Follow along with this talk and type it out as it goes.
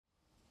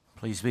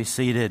Please be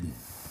seated.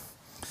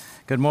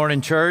 Good morning,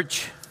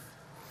 church.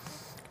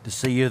 Good to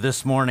see you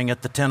this morning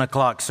at the 10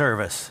 o'clock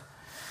service.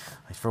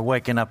 Thanks for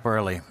waking up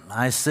early.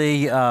 I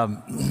see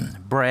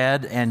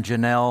Brad and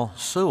Janelle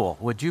Sewell.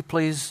 Would you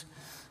please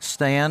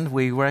stand?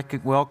 We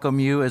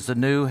welcome you as the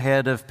new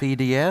head of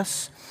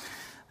PDS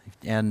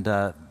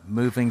and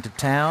moving to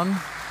town.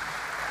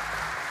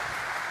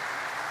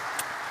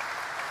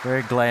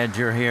 Very glad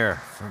you're here.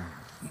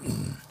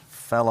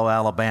 Fellow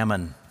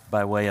Alabaman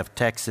by way of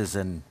Texas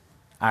and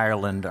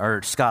Ireland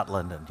or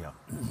Scotland.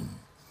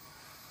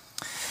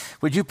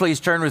 Would you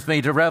please turn with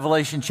me to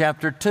Revelation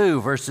chapter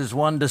 2, verses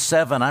 1 to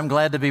 7. I'm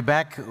glad to be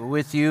back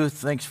with you.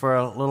 Thanks for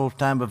a little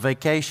time of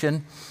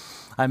vacation.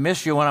 I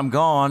miss you when I'm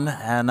gone,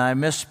 and I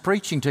miss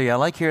preaching to you. I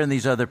like hearing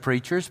these other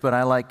preachers, but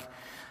I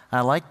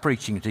like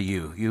preaching to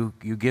you.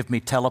 You give me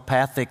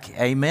telepathic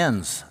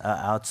amens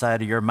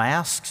outside of your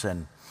masks,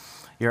 and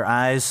your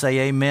eyes say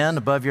amen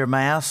above your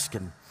mask,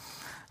 and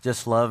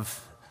just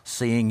love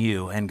seeing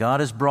you. And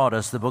God has brought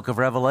us the book of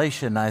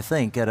Revelation, I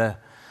think, at a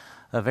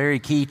very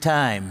key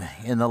time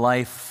in the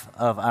life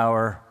of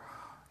our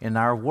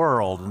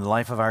world, in the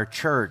life of our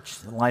church,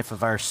 the life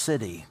of our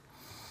city.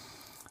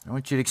 I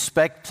want you to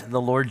expect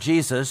the Lord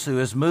Jesus, who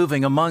is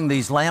moving among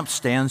these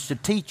lampstands, to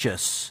teach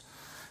us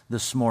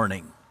this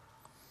morning.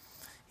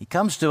 He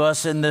comes to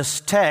us in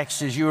this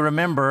text, as you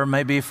remember,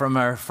 maybe from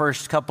our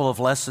first couple of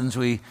lessons,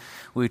 we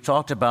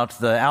talked about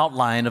the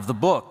outline of the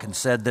book and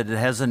said that it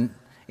has an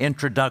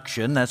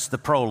introduction. That's the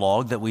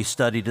prologue that we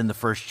studied in the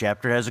first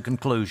chapter. It has a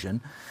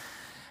conclusion.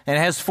 And it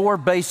has four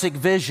basic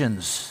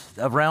visions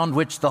around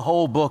which the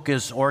whole book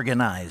is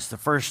organized. The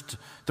first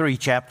 3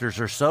 chapters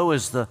or so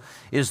is the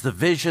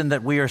vision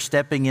that we are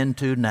stepping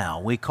into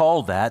now. We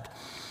call that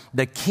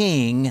the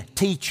King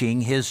teaching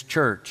his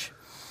church.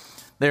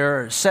 There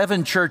are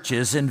 7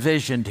 churches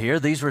envisioned here.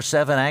 These were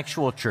 7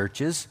 actual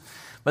churches.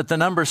 But the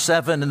number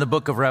 7 in the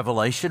book of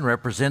Revelation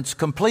represents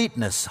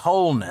completeness,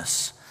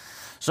 wholeness.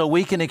 So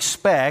we can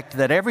expect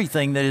that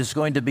everything that is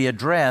going to be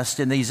addressed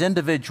in these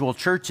individual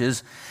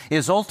churches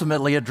is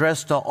ultimately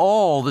addressed to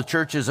all the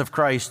churches of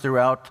Christ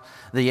throughout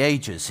the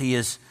ages.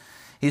 He's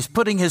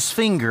putting his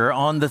finger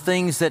on the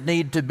things that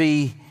need to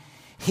be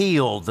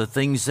healed, the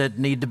things that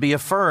need to be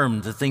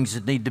affirmed, the things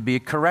that need to be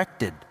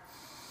corrected.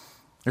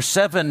 There's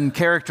 7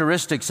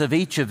 characteristics of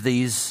each of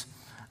these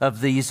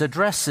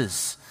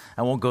addresses.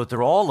 I won't go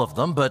through all of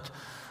them, but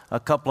a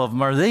couple of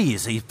them are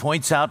these. He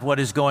points out what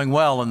is going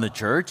well in the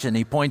church, and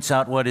he points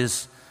out what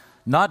is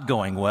not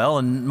going well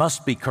and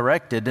must be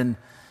corrected. And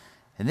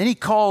then he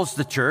calls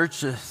the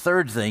church. The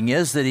third thing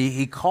is that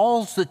he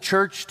calls the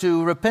church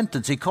to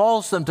repentance. He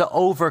calls them to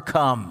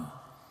overcome.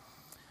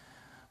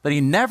 But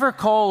he never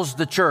calls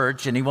the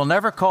church, and he will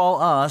never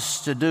call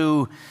us to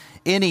do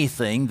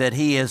anything that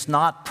he is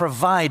not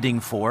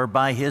providing for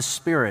by his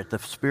Spirit, the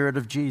Spirit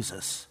of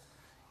Jesus.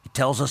 He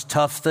tells us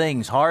tough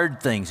things,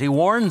 hard things. He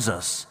warns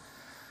us.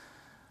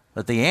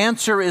 But the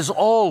answer is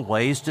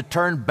always to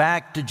turn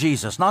back to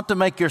Jesus, not to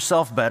make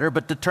yourself better,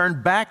 but to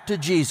turn back to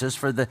Jesus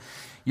for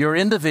your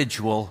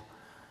individual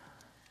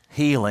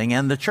healing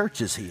and the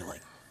church's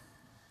healing.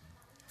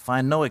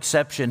 Find no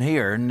exception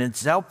here. And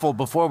it's helpful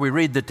before we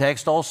read the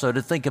text also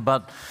to think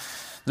about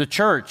the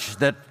church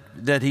that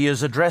he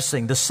is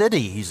addressing, the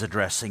city he's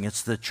addressing.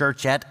 It's the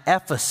church at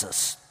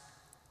Ephesus.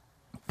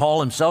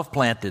 Paul himself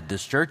planted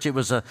this church. It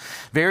was a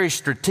very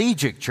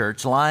strategic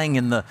church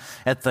lying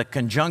at the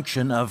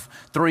conjunction of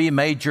 3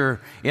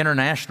 major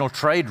international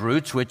trade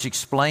routes, which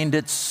explained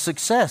its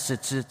success.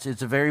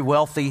 It's a very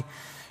wealthy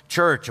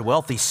church, a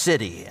wealthy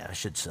city, I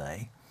should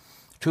say.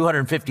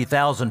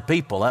 250,000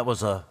 people. That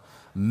was a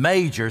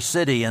major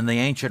city in the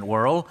ancient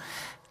world.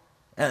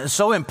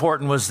 So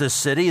important was this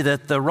city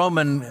that the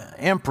Roman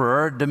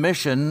Emperor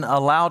Domitian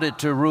allowed it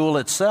to rule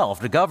itself,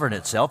 to govern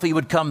itself. He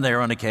would come there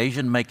on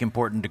occasion, make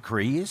important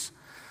decrees.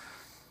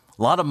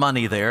 A lot of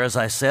money there, as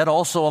I said,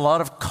 also a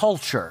lot of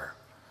culture.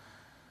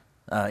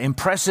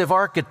 Impressive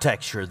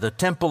architecture. The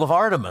Temple of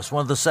Artemis,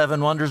 one of the 7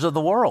 wonders of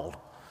the world,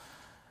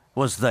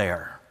 was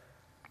there.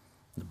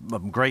 A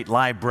great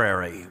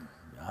library,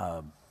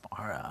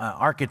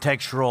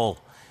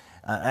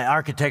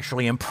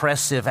 architecturally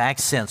impressive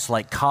accents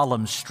like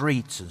column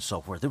streets and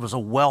so forth. It was a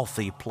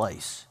wealthy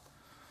place.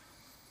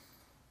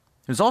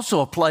 It was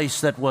also a place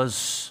that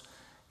was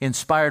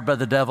inspired by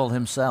the devil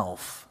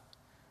himself,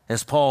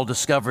 as Paul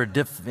discovered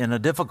in a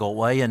difficult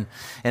way in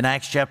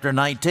Acts chapter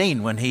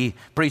 19 when he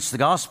preached the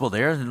gospel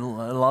there. A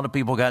lot of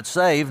people got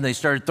saved and they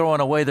started throwing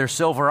away their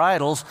silver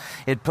idols.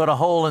 It put a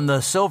hole in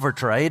the silver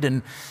trade,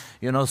 and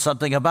you know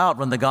something about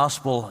when the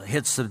gospel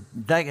hits the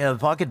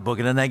pocketbook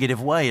in a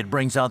negative way, it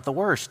brings out the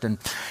worst. And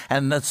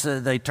that's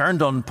they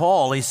turned on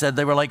Paul. He said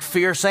they were like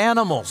fierce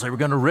animals. They were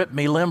going to rip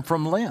me limb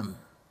from limb.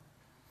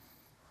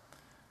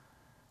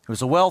 It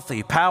was a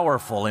wealthy,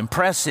 powerful,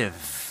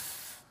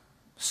 impressive,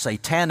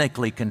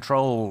 satanically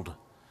controlled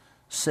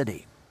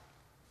city.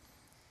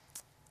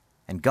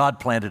 And God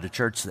planted a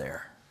church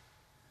there.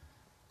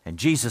 And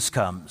Jesus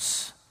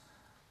comes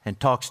and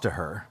talks to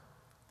her,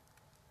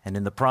 and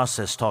in the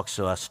process talks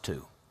to us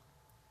too.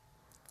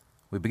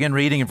 We begin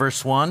reading in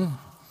verse 1.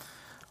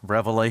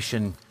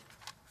 Revelation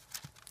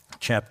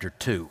chapter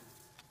 2.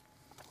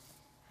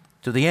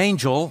 To the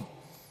angel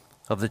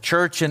of the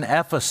church in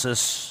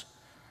Ephesus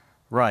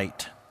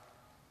write,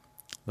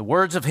 the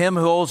words of him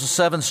who holds the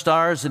 7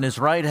 stars in his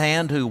right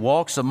hand, who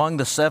walks among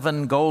the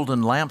 7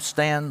 golden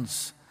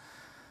lampstands.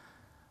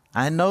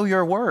 I know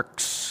your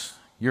works,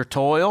 your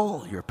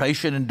toil, your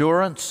patient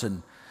endurance,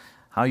 and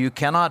how you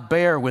cannot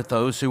bear with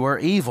those who are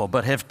evil,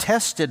 but have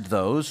tested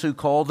those who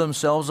call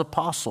themselves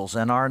apostles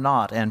and are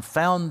not, and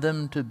found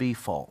them to be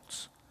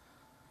false.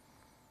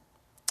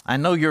 I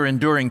know you're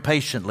enduring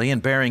patiently and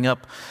bearing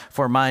up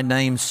for my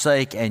name's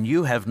sake, and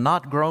you have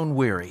not grown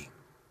weary.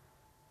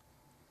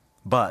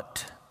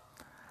 But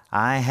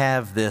I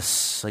have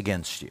this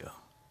against you,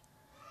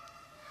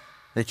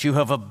 that you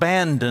have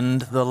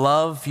abandoned the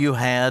love you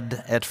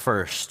had at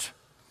first.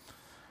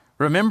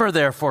 Remember,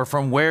 therefore,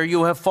 from where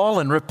you have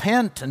fallen,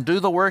 repent and do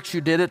the works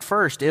you did at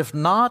first. If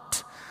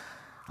not,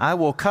 I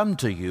will come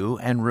to you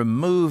and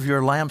remove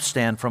your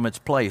lampstand from its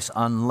place,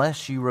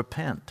 unless you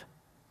repent.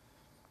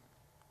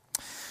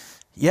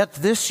 Yet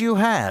this you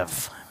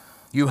have,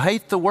 you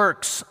hate the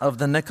works of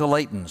the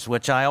Nicolaitans,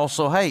 which I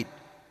also hate.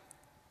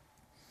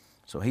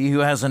 So he who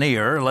has an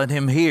ear, let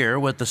him hear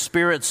what the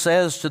Spirit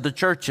says to the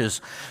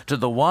churches. To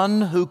the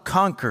one who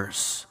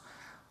conquers,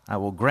 I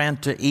will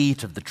grant to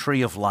eat of the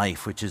tree of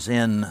life, which is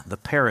in the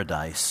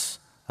paradise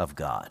of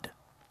God.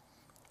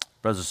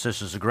 Brothers and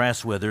sisters, the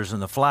grass withers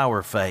and the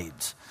flower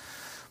fades,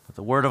 but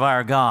the word of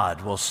our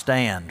God will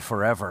stand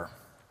forever.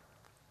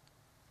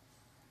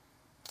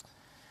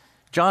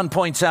 John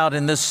points out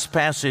in this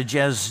passage,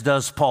 as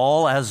does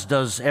Paul, as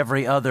does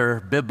every other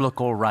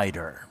biblical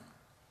writer,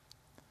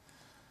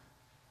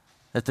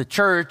 that the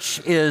church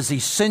is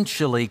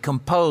essentially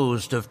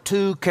composed of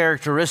 2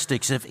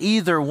 characteristics. If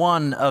either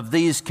one of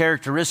these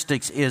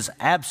characteristics is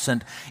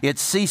absent, it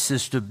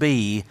ceases to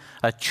be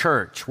a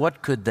church.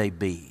 What could they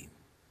be?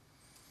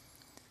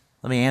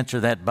 Let me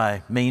answer that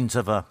by means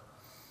of a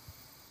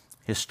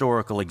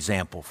historical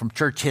example from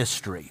church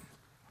history.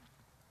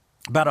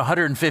 About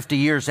 150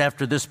 years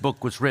after this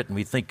book was written,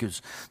 we think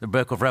the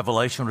book of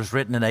Revelation was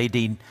written in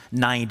AD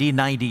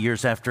 90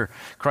 years after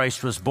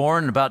Christ was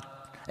born, about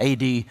AD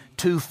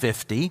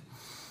 250,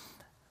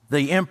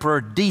 the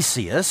Emperor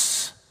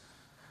Decius,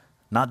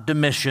 not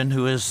Domitian,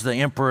 who is the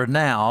emperor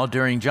now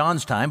during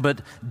John's time,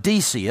 but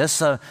Decius,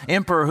 an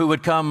emperor who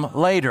would come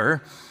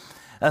later,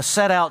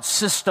 set out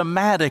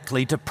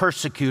systematically to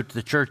persecute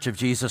the Church of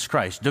Jesus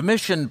Christ.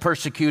 Domitian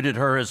persecuted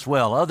her as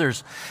well.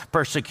 Others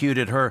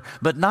persecuted her,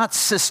 but not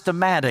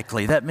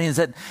systematically. That means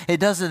that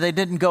they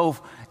didn't go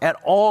at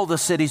all the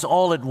cities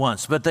all at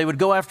once, but they would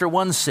go after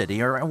one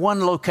city or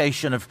one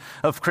location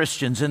of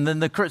Christians, and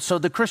then so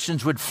the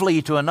Christians would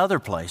flee to another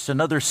place,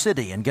 another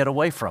city, and get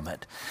away from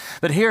it.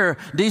 But here,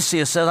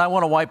 Decius says, I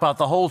want to wipe out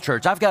the whole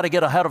church. I've got to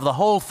get ahead of the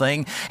whole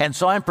thing, and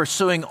so I'm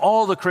pursuing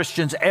all the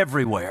Christians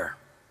everywhere.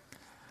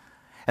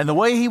 And the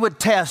way he would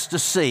test to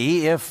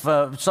see if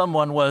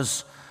someone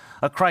was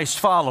a Christ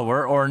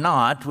follower or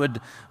not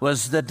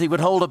was that he would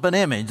hold up an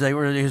image.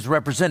 His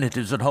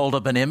representatives would hold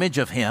up an image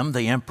of him,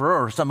 the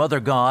emperor, or some other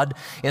god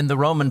in the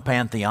Roman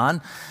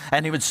pantheon,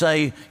 and he would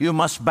say, you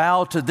must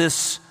bow to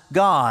this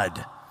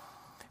god,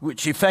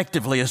 which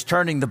effectively is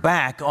turning the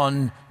back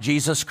on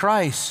Jesus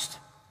Christ.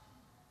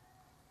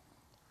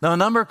 Now, a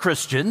number of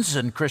Christians,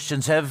 and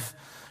Christians have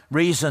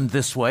reasoned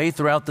this way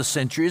throughout the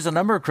centuries, a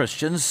number of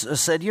Christians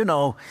said,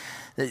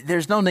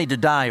 there's no need to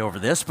die over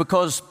this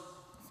because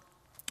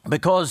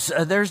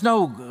there's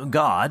no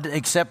God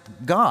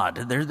except God.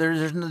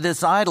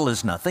 This idol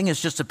is nothing.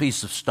 It's just a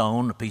piece of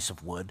stone, a piece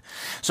of wood.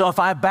 So if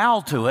I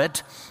bow to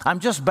it, I'm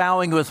just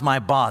bowing with my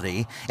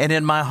body, and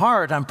in my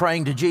heart, I'm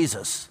praying to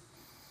Jesus.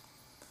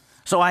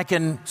 So I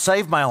can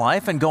save my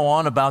life and go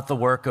on about the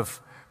work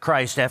of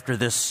Christ after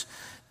this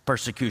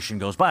persecution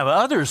goes by. But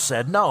others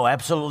said, no,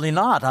 absolutely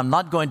not. I'm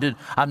not going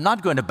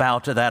to bow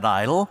to that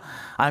idol.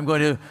 I'm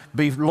going to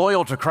be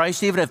loyal to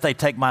Christ even if they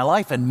take my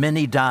life, and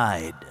many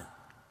died.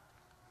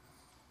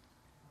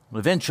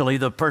 Eventually,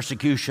 the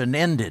persecution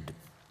ended,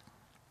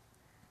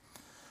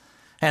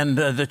 and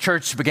the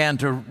church began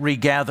to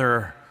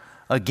regather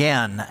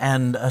again,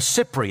 and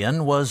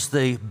Cyprian was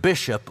the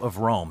bishop of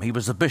Rome. He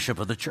was the bishop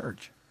of the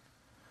church.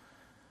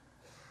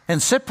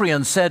 And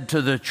Cyprian said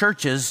to the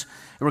churches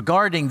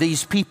regarding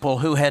these people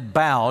who had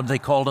bowed, they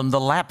called them the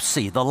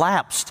lapsi, the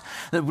lapsed.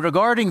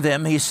 Regarding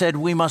them, he said,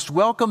 we must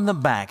welcome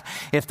them back.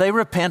 If they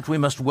repent, we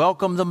must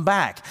welcome them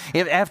back.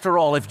 After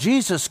all, if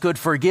Jesus could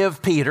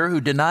forgive Peter,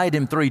 who denied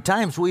him 3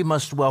 times, we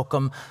must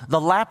welcome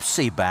the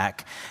lapsi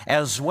back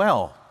as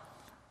well.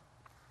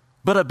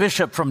 But a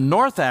bishop from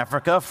North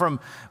Africa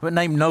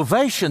named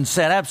Novatian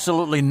said,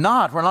 absolutely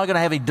not. We're not going to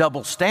have any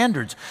double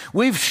standards.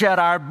 We've shed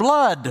our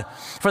blood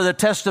for the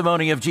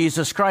testimony of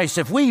Jesus Christ.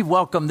 If we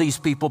welcome these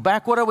people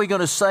back, what are we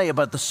going to say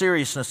about the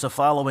seriousness of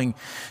following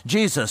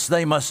Jesus?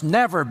 They must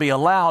never be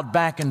allowed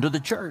back into the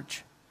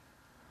church.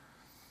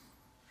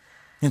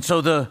 And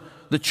so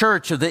the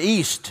church of the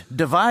East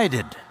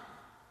divided.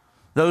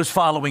 Those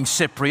following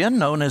Cyprian,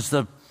 known as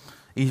the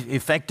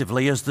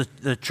effectively as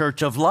the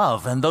church of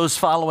love, and those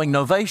following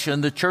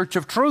Novation, the church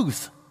of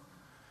truth.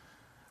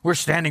 We're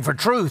standing for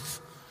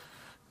truth,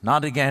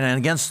 not again and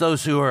against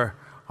those who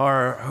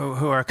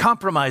are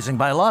compromising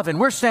by love, and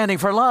we're standing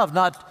for love,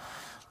 not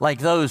like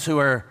those who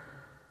are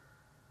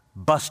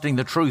busting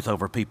the truth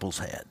over people's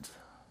heads.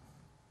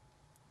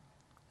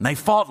 And they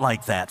fought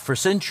like that for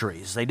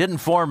centuries. They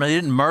didn't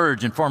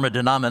merge and form a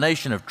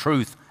denomination of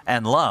truth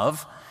and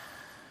love,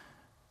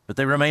 but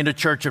they remained a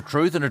church of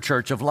truth and a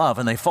church of love,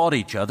 and they fought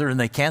each other and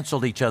they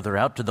canceled each other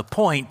out to the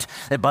point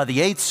that by the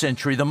 8th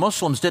century, the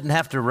Muslims didn't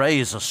have to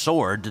raise a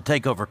sword to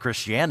take over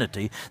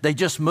Christianity. They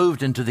just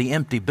moved into the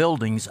empty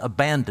buildings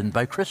abandoned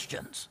by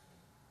Christians.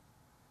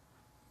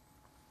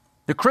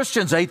 The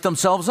Christians ate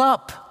themselves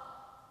up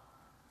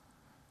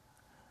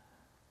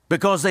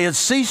because they had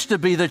ceased to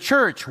be the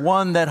church,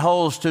 one that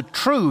holds to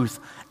truth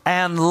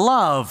and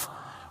love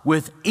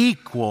with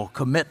equal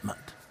commitment.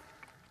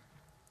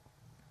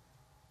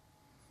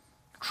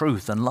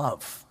 Truth and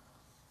love.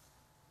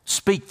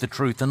 Speak the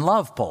truth in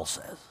love, Paul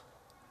says.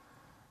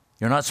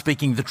 You're not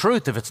speaking the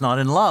truth if it's not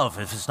in love,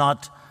 if it's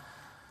not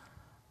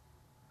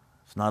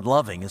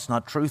loving, it's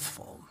not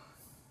truthful.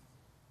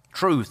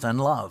 Truth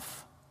and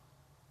love.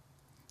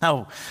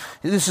 Now,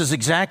 this is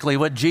exactly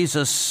what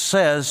Jesus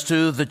says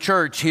to the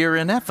church here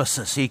in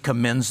Ephesus. He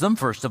commends them,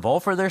 first of all,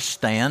 for their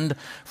stand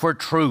for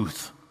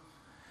truth.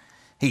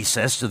 He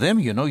says to them,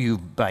 you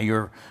by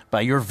your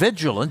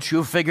vigilance,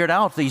 you've figured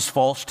out these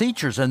false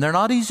teachers, and they're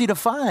not easy to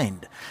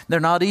find. They're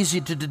not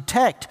easy to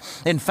detect.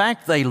 In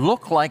fact, they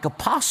look like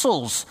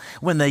apostles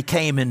when they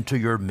came into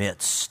your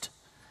midst.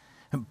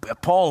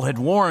 Paul had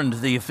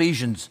warned the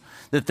Ephesians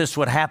that this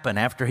would happen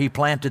after he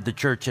planted the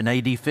church in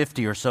AD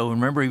 50 or so.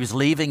 Remember, he was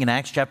leaving in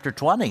Acts chapter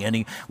 20,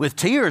 and with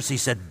tears he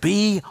said,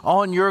 "Be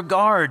on your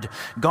guard.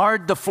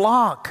 Guard the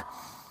flock,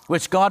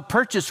 which God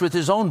purchased with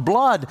his own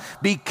blood.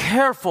 Be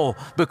careful,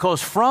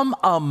 because from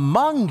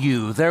among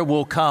you there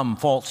will come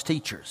false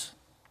teachers."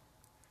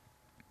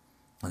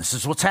 And this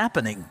is what's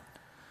happening.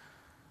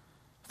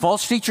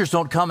 False teachers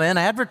don't come in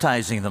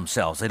advertising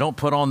themselves. They don't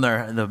put on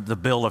the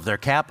bill of their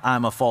cap,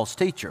 "I'm a false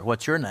teacher.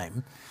 What's your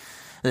name?"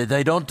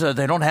 They don't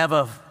have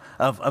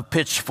a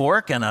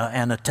pitchfork and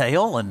a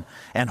tail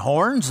and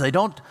horns. They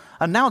don't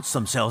announce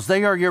themselves.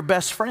 They are your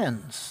best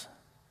friends.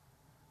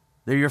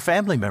 They're your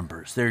family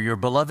members. They're your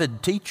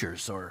beloved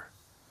teachers or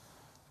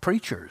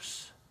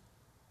preachers.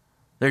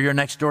 They're your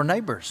next door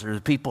neighbors. They're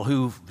the people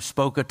who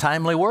spoke a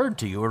timely word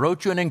to you or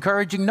wrote you an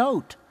encouraging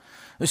note,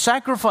 who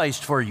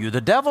sacrificed for you. The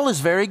devil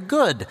is very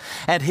good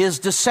at his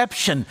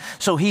deception.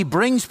 So he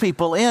brings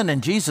people in,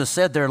 and Jesus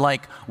said they're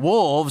like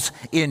wolves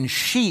in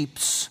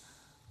sheep's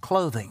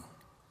clothing.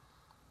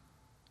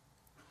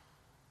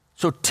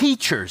 So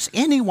teachers,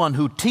 anyone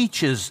who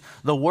teaches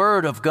the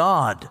Word of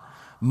God,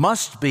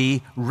 must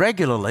be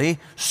regularly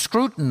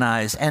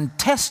scrutinized and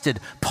tested.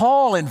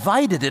 Paul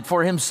invited it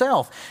for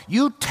himself.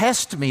 You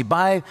test me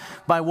by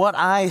what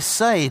I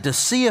say to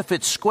see if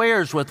it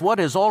squares with what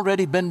has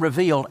already been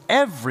revealed.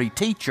 Every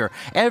teacher,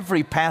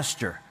 every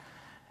pastor,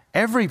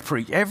 every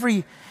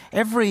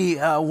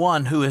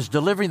one who is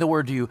delivering the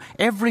Word to you,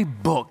 every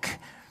book,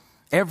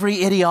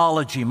 every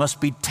ideology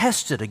must be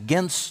tested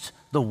against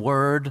the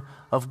Word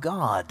of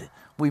God.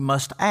 We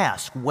must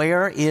ask,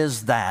 where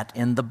is that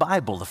in the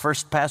Bible? The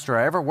first pastor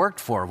I ever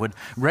worked for would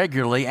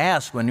regularly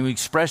ask, when I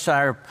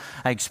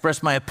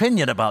express my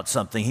opinion about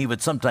something, he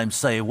would sometimes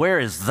say, where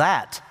is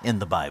that in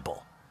the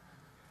Bible?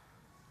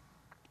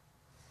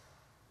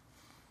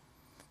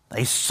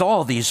 They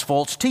saw these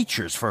false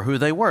teachers for who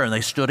they were, and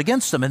they stood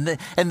against them.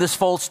 And this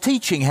false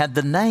teaching had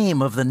the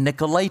name of the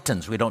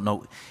Nicolaitans. We don't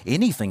know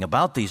anything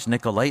about these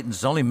Nicolaitans.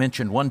 It's only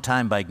mentioned one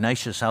time by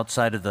Ignatius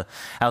outside of the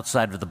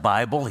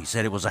Bible. He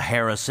said it was a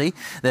heresy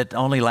that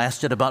only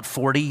lasted about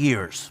 40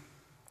 years.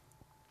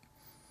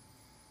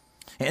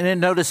 And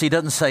then notice he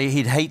doesn't say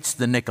he hates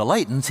the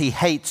Nicolaitans. He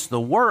hates the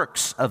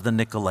works of the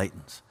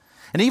Nicolaitans.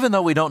 And even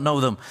though we don't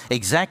know them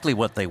exactly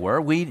what they were,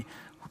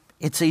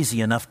 it's easy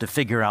enough to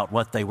figure out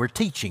what they were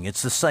teaching.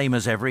 It's the same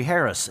as every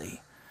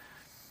heresy.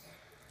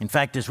 In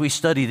fact, as we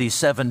study these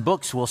 7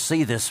 books, we'll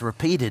see this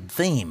repeated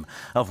theme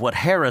of what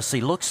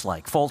heresy looks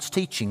like, false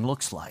teaching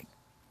looks like.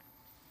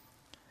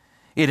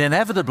 It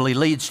inevitably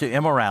leads to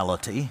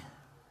immorality,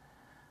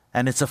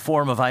 and it's a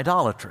form of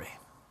idolatry.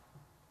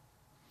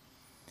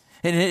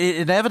 And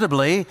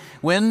inevitably,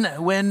 when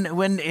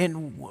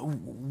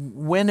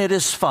it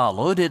is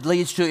followed, it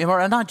leads to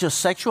immorality, not just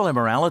sexual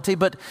immorality,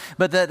 but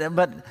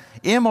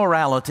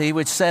immorality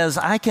which says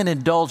I can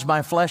indulge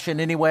my flesh in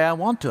any way I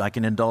want to. I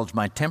can indulge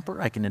my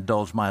temper. I can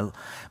indulge my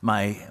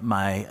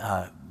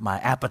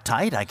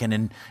appetite. I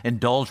can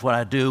indulge what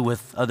I do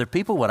with other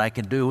people. What I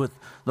can do with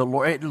the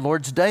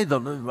Lord's Day.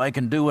 I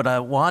can do what I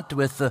want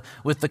with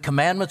the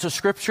commandments of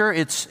Scripture.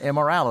 It's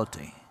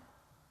immorality.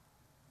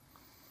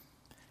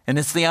 And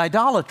it's the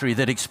idolatry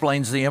that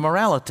explains the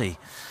immorality.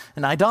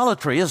 And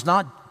idolatry is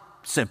not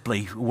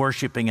simply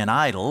worshiping an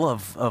idol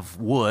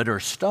of wood or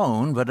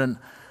stone, but an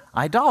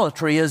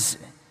idolatry is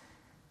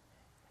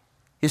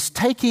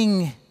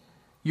taking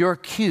your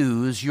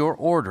cues, your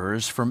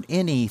orders from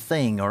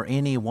anything or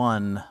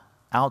anyone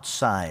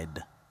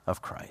outside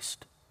of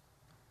Christ.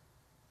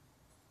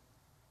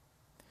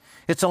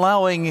 It's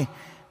allowing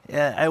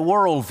a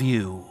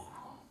worldview,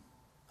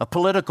 a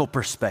political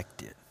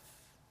perspective,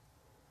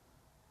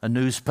 a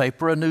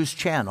newspaper, a news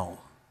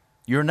channel,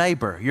 your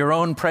neighbor, your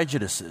own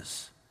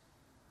prejudices,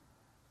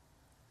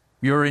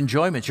 your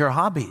enjoyments, your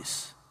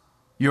hobbies,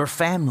 your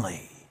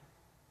family,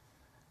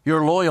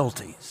 your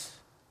loyalties,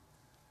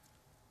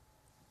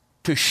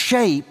 to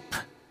shape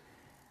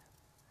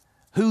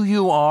who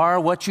you are,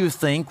 what you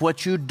think,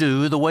 what you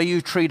do, the way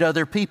you treat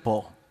other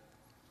people,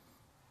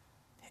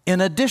 in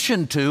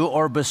addition to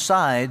or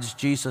besides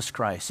Jesus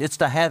Christ. It's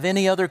to have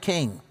any other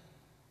king.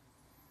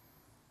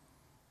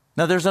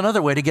 Now, there's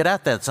another way to get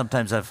at that.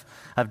 Sometimes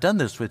I've done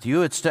this with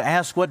you. It's to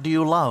ask, what do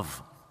you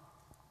love?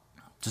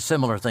 It's a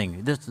similar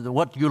thing.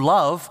 What you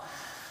love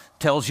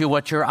tells you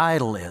what your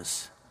idol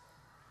is.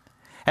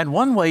 And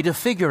one way to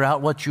figure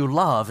out what you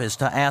love is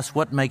to ask,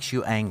 what makes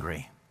you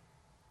angry?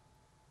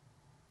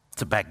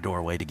 It's a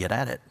backdoor way to get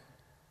at it.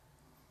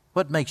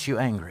 What makes you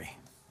angry?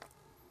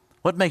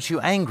 What makes you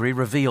angry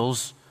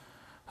reveals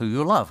who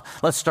you love.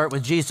 Let's start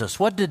with Jesus.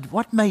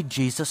 What made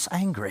Jesus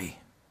angry?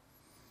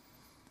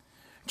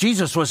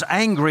 Jesus was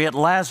angry at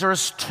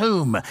Lazarus'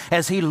 tomb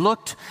as he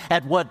looked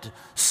at what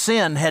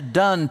sin had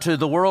done to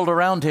the world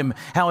around him,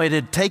 how it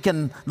had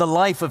taken the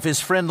life of his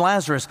friend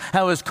Lazarus,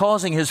 how it was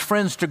causing his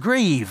friends to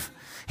grieve.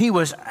 He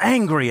was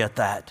angry at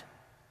that.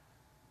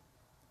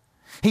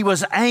 He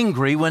was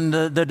angry when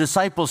the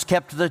disciples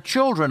kept the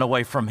children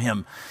away from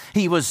him.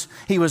 He was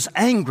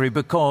angry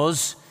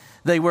because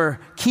they were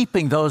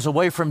keeping those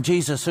away from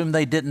Jesus whom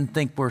they didn't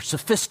think were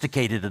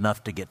sophisticated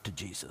enough to get to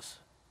Jesus.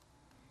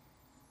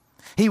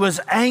 He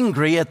was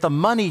angry at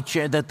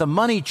that the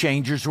money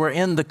changers were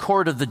in the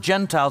court of the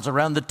Gentiles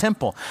around the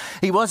temple.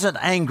 He wasn't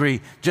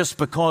angry just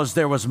because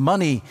there was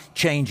money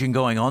changing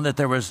going on, that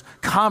there was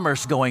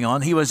commerce going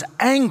on. He was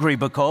angry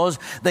because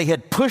they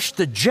had pushed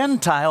the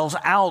Gentiles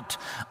out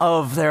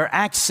of their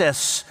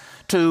access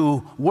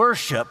to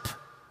worship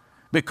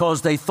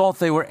because they thought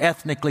they were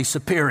ethnically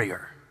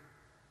superior.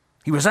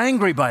 He was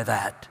angry by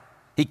that.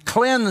 He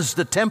cleansed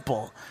the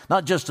temple,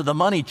 not just to the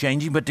money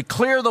changing, but to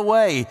clear the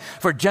way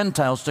for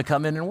Gentiles to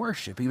come in and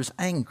worship. He was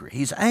angry.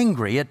 He's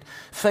angry at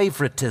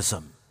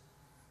favoritism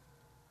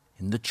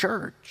in the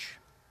church.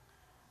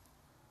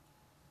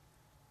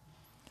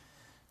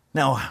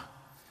 Now,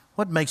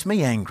 what makes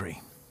me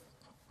angry?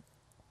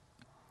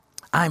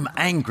 I'm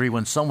angry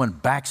when someone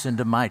backs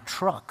into my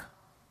truck.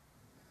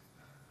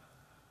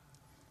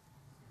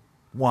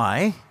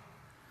 Why?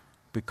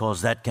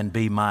 Because that can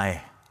be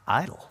my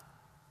idol.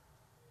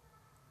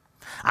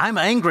 I'm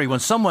angry when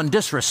someone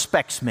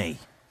disrespects me.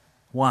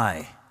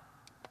 Why?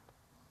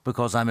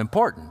 Because I'm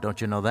important.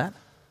 Don't you know that?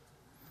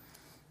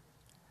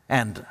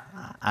 And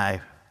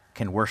I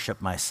can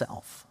worship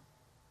myself.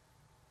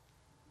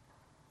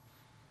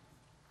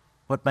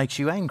 What makes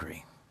you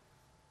angry?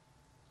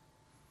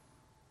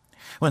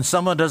 When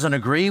someone doesn't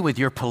agree with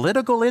your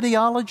political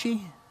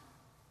ideology,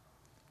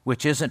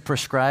 which isn't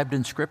prescribed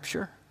in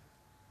Scripture?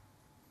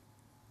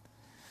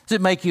 Does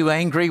it make you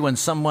angry when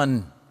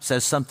someone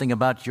says something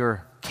about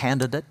your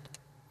candidate?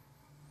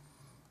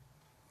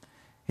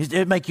 Does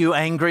it make you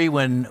angry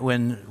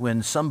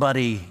when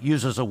somebody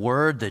uses a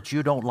word that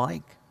you don't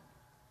like?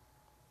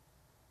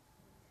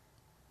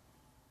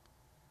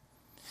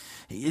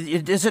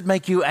 Does it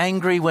make you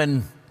angry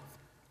when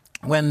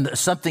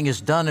something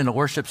is done in a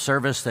worship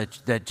service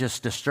that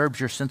just disturbs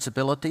your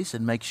sensibilities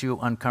and makes you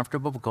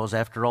uncomfortable? Because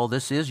after all,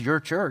 this is your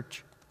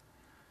church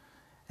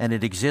and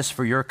it exists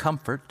for your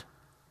comfort.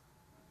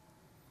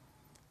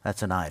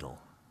 That's an idol.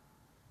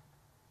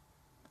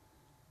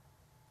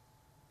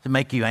 Does it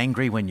make you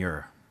angry when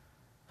your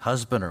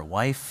husband or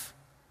wife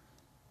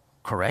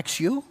corrects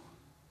you?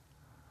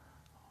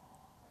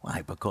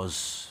 Why?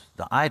 Because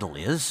the idol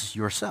is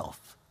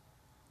yourself.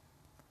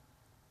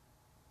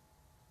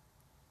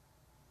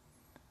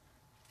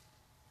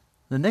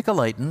 The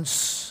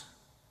Nicolaitans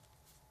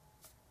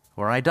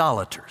were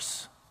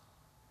idolaters.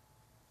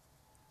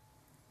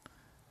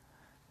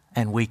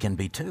 And we can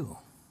be too.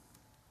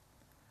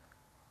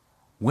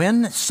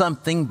 When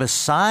something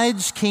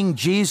besides King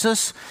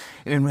Jesus,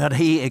 in what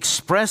he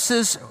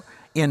expresses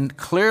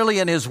clearly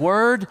in his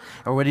word,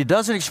 or what he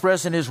doesn't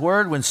express in his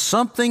word, when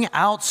something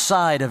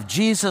outside of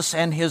Jesus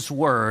and his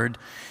word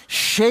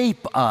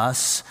shape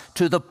us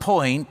to the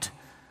point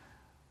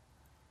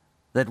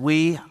that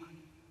we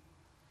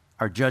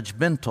are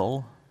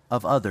judgmental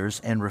of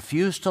others and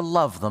refuse to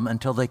love them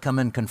until they come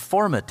in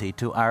conformity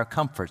to our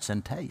comforts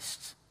and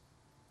tastes.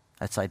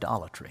 That's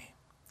idolatry.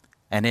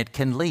 And it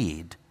can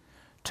lead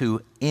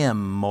to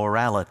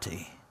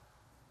immorality,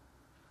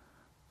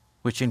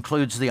 which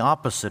includes the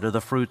opposite of the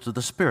fruits of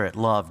the Spirit: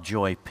 love,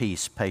 joy,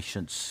 peace,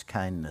 patience,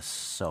 kindness,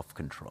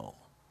 self-control.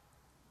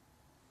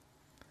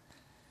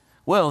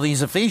 Well,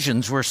 these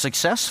Ephesians were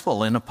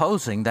successful in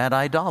opposing that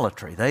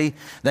idolatry.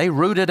 They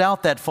rooted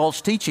out that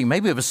false teaching.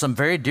 Maybe it was some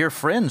very dear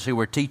friends who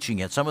were teaching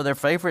it, some of their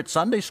favorite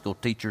Sunday school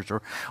teachers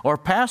or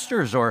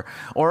pastors or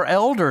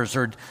elders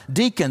or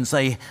deacons.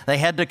 They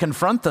had to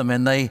confront them,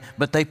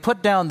 but they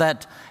put down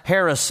that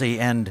heresy,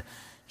 and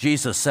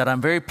Jesus said, I'm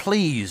very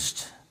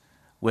pleased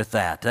with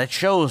that. That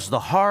shows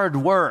the hard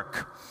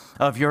work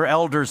of your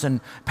elders and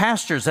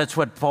pastors. That's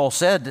what Paul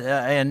said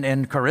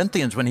in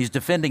Corinthians when he's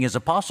defending his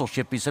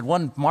apostleship. He said,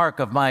 one mark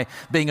of my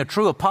being a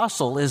true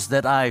apostle is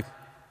that I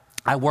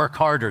work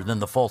harder than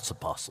the false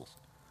apostles.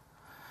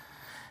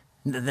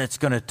 That's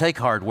going to take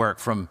hard work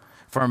from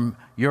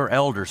your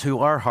elders who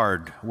are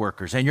hard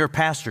workers and your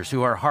pastors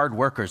who are hard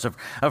workers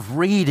of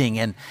reading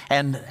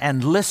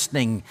and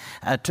listening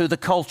to the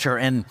culture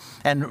and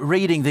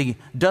reading the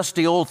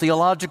dusty old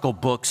theological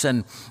books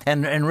and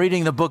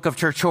reading the book of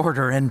church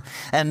order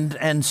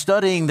and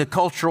studying the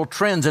cultural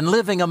trends and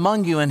living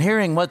among you and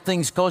hearing what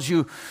things cause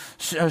you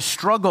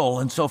struggle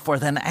and so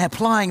forth, and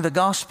applying the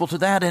gospel to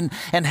that and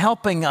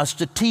helping us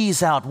to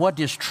tease out what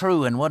is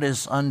true and what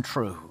is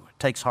untrue. It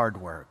takes hard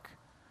work.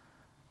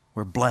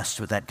 We're blessed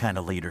with that kind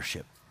of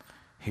leadership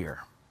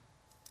here.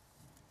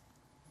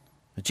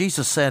 But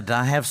Jesus said,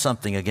 I have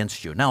something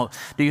against you. Now,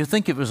 do you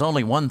think it was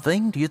only one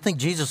thing? Do you think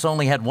Jesus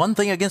only had one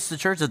thing against the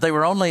church? That they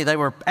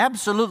were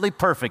absolutely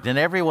perfect in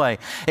every way,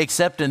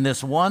 except in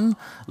this one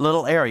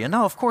little area?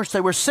 No, of course,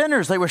 they were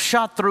sinners. They were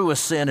shot through with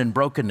sin and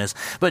brokenness.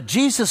 But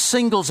Jesus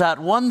singles out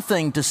one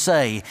thing to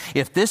say,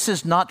 if this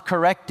is not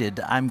corrected,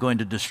 I'm going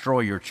to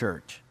destroy your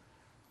church.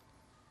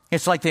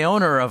 It's like the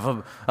owner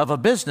of a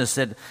business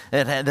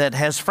that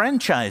has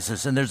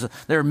franchises, and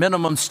there are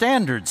minimum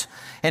standards.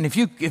 And if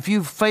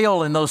you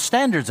fail in those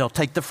standards, they'll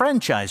take the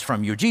franchise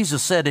from you.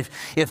 Jesus said,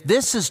 if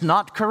this is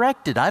not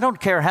corrected, I don't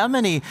care how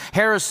many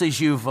heresies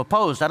you've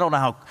opposed, I don't know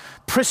how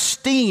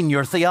pristine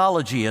your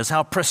theology is,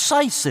 how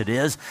precise it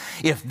is,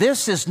 if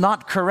this is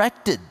not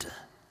corrected,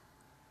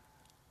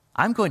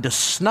 I'm going to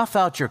snuff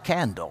out your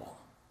candle.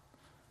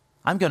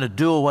 I'm going to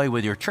do away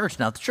with your church.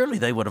 Now, surely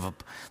they would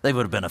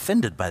have been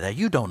offended by that.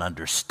 You don't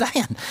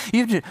understand.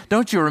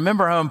 Don't you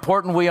remember how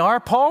important we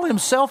are? Paul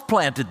himself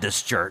planted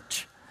this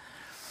church.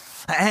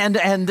 And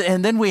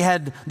then we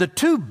had the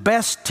two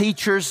best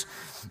teachers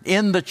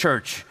in the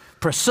church.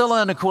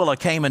 Priscilla and Aquila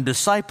came and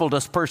discipled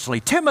us personally.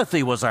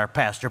 Timothy was our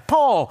pastor.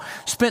 Paul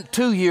spent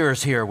 2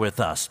 years here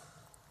with us.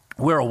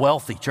 We're a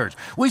wealthy church.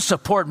 We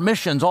support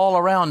missions all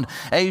around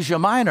Asia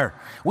Minor.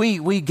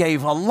 We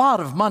gave a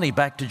lot of money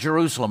back to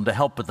Jerusalem to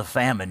help with the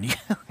famine.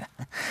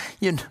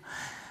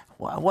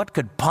 What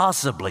could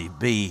possibly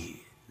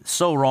be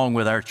so wrong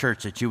with our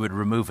church that you would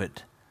remove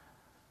it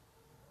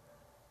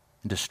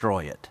and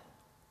destroy it?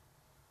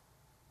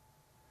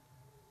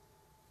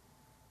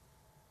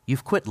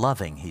 You've quit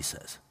loving, he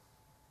says.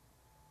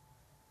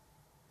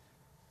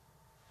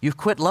 You've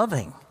quit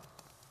loving.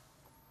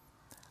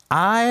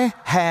 I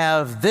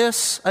have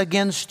this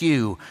against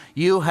you.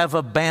 You have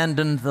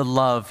abandoned the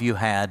love you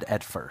had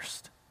at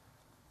first.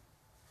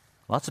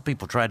 Lots of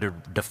people try to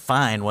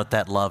define what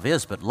that love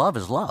is, but love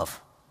is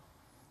love.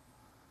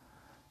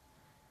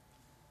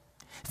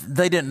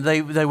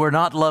 They were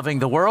not loving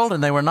the world,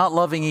 and they were not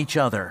loving each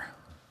other.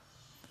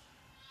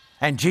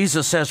 And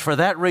Jesus says, for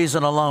that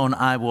reason alone,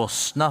 I will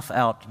snuff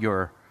out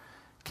your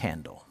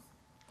candle.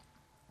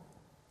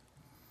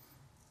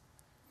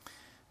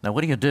 Now,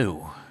 what do you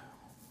do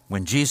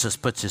when Jesus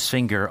puts his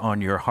finger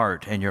on your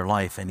heart and your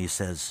life and he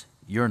says,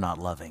 you're not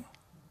loving?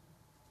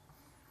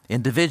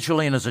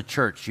 Individually and as a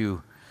church,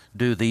 you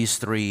do these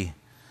three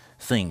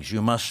things.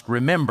 You must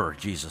remember,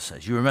 Jesus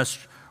says. You must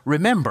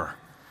remember.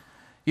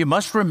 You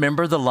must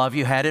remember the love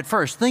you had at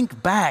first.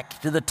 Think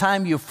back to the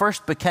time you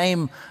first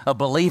became a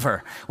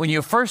believer. When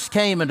you first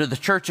came into the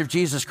Church of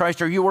Jesus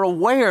Christ, or you were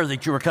aware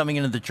that you were coming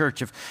into the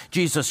Church of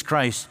Jesus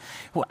Christ.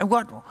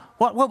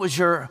 What was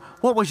your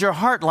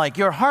heart like?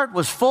 Your heart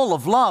was full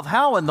of love.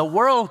 How in the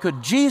world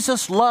could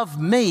Jesus love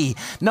me,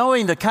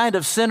 knowing the kind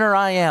of sinner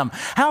I am?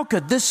 How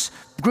could this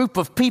group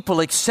of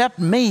people accept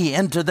me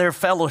into their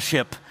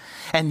fellowship?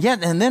 And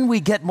then we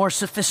get more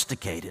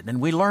sophisticated,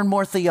 and we learn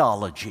more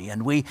theology,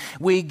 and we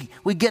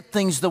get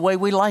things the way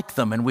we like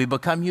them, and we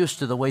become used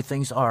to the way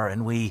things are,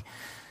 and we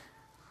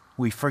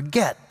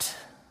forget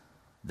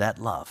that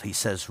love. He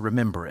says,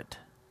 remember it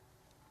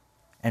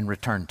and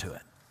return to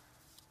it.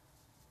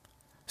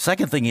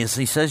 Second thing is,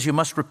 he says you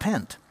must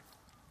repent.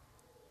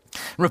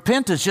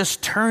 Repent is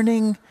just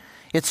turning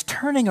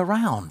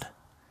around.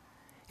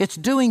 It's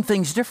doing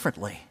things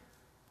differently.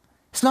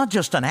 It's not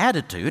just an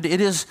attitude, it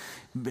is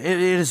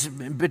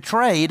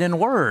betrayed in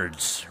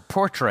words,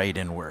 portrayed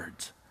in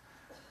words.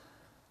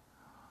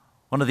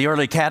 One of the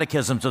early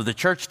catechisms of the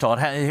church taught,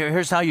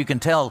 here's how you can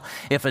tell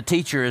if a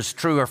teacher is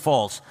true or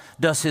false.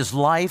 Does his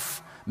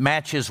life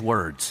match his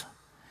words?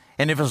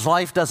 And if his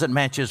life doesn't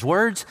match his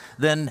words,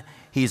 then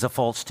he's a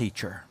false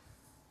teacher.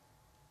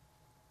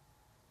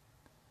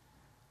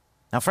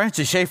 Now,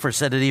 Francis Schaeffer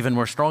said it even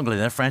more strongly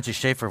than that. Francis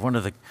Schaeffer, one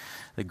of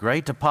the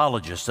great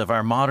apologists of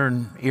our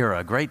modern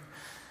era, great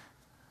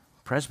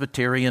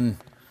Presbyterian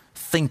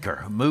thinker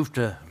who moved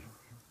to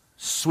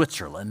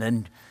Switzerland,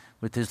 and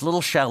with his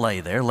little chalet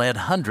there, led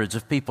hundreds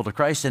of people to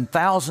Christ and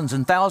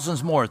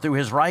thousands more through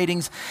his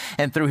writings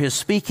and through his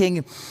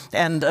speaking.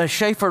 And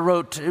Schaeffer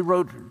wrote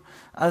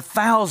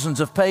thousands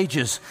of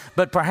pages,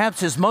 but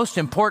perhaps his most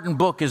important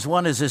book is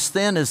one is as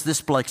thin as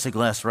this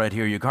plexiglass right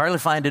here. You can hardly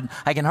find it.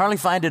 I can hardly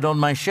find it on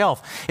my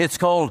shelf. It's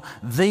called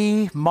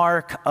The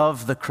Mark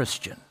of the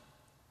Christian.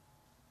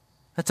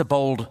 That's a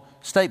bold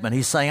statement.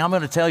 He's saying, I'm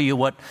going to tell you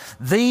what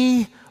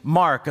the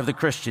mark of the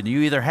Christian.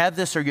 You either have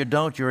this or you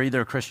don't. You're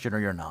either a Christian or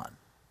you're not.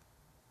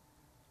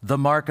 The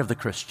mark of the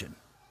Christian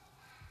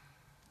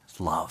is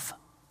love.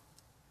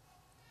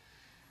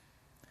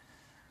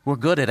 We're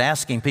good at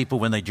asking people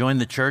when they join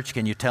the church,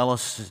 can you tell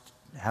us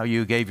how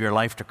you gave your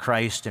life to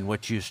Christ and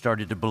what you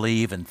started to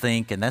believe and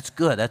think? And that's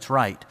good, that's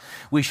right.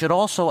 We should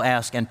also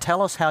ask, and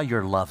tell us how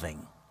you're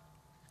loving.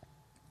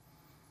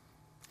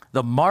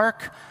 The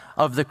mark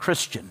of the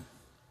Christian.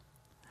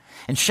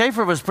 And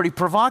Schaeffer was pretty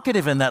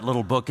provocative in that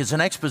little book. It's an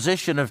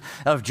exposition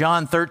of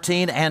John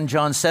 13 and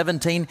John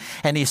 17.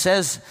 And he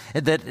says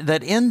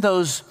that in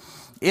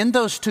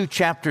those two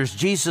chapters,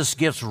 Jesus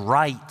gives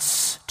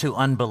rights to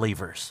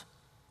unbelievers.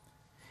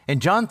 In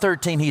John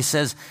 13, he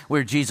says,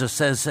 where Jesus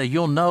says,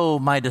 you'll know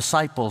my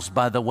disciples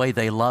by the way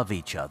they love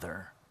each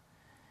other.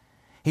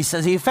 He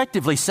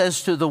effectively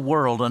says to the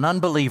world, an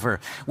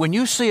unbeliever, when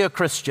you see a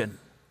Christian,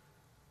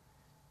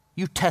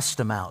 you test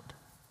them out.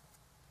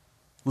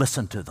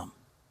 Listen to them.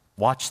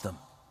 Watch them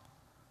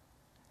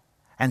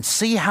and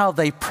see how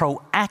they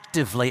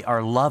proactively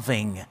are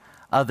loving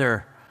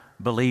other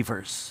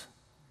believers.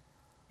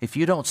 If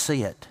you don't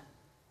see it,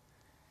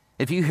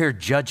 if you hear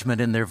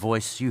judgment in their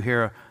voice, you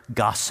hear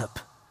gossip,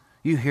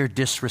 you hear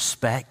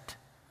disrespect,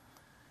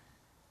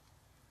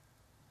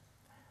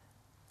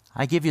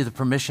 I give you the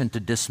permission to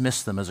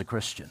dismiss them as a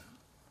Christian.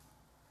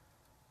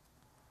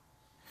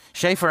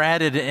 Schaeffer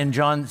added in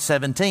John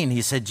 17,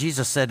 he said,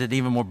 Jesus said it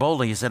even more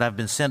boldly. He said, I've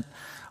been sent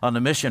on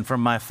a mission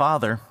from my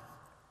Father,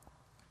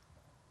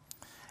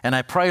 and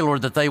I pray,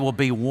 Lord, that they will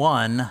be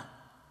one.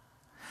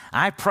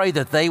 I pray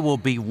that they will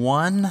be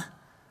one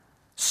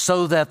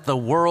so that the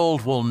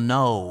world will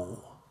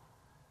know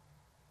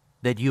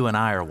that you and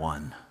I are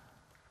one.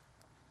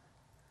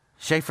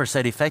 Schaeffer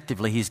said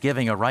effectively he's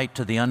giving a right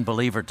to the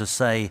unbeliever to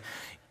say,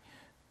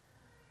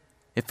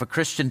 if a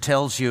Christian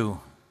tells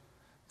you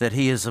that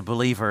he is a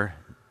believer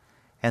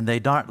and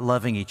they aren't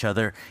loving each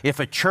other, if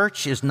a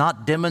church is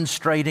not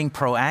demonstrating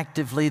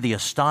proactively the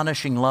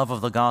astonishing love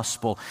of the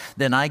gospel,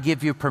 then I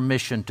give you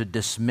permission to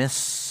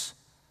dismiss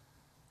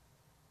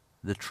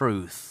the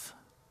truth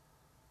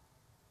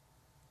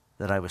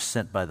that I was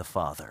sent by the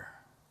Father.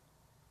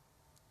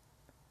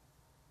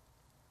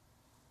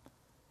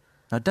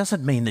 Now, it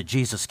doesn't mean that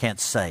Jesus can't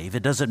save.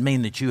 It doesn't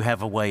mean that you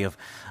have a way of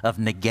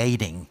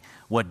negating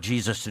what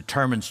Jesus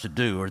determines to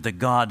do or that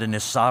God in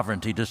His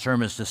sovereignty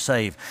determines to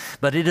save.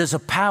 But it is a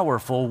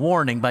powerful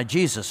warning by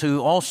Jesus,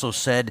 who also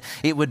said,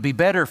 it would be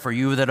better for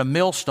you that a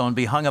millstone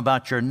be hung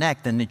about your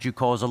neck than that you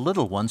cause a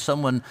little one,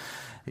 someone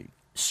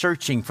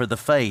searching for the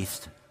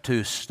faith,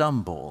 to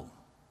stumble.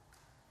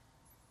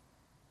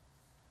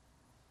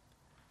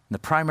 The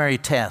primary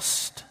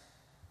test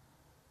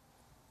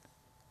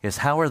is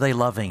how are they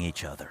loving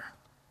each other?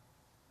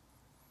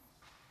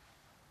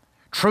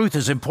 Truth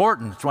is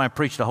important. That's why I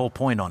preached the whole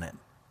point on it.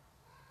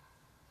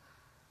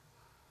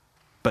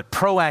 But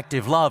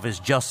proactive love is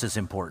just as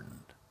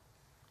important.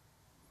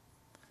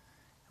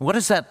 What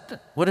does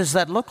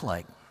that look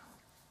like?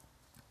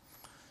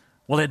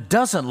 Well, it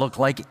doesn't look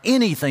like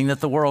anything that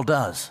the world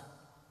does.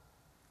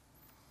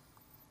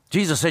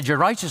 Jesus said your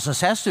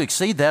righteousness has to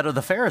exceed that of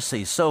the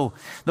Pharisees. So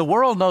the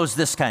world knows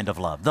this kind of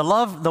love.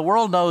 The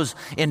world knows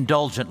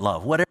indulgent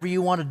love. Whatever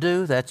you want to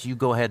do, that's you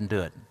go ahead and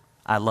do it.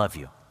 I love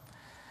you.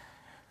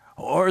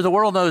 Or the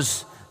world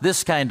knows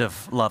this kind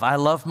of love. I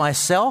love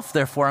myself,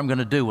 therefore I'm going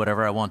to do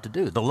whatever I want to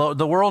do. The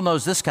world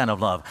knows this kind of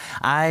love.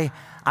 I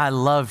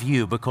love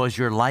you because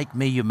you're like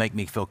me. You make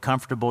me feel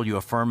comfortable. You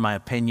affirm my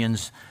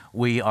opinions.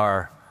 We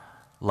are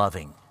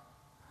loving.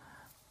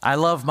 I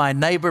love my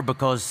neighbor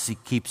because he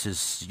keeps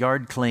his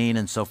yard clean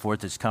and so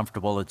forth. It's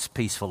comfortable. It's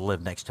peaceful to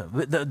live next to him.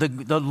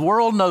 The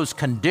world knows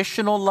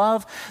conditional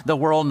love. The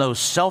world knows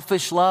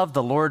selfish love.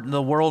 The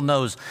world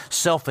knows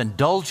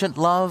self-indulgent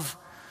love.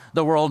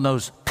 The world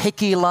knows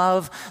picky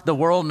love. The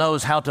world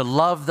knows how to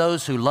love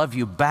those who love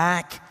you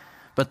back.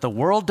 But the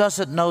world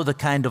doesn't know the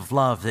kind of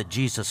love that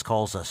Jesus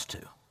calls us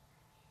to,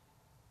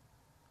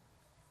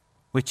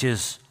 which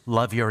is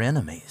love your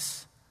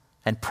enemies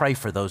and pray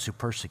for those who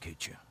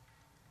persecute you.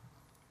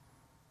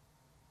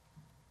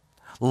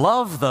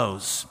 Love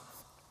those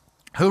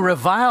who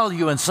revile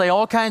you and say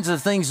all kinds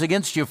of things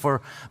against you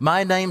for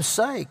my name's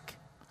sake.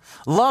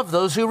 Love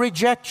those who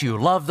reject you.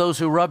 Love those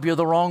who rub you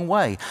the wrong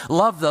way.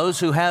 Love those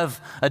who have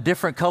a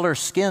different color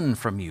skin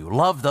from you.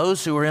 Love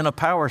those who are in a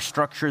power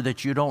structure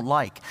that you don't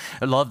like.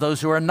 Love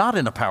those who are not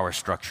in a power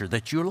structure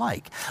that you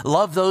like.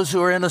 Love those who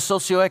are in a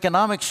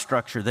socioeconomic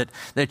structure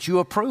that you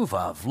approve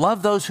of.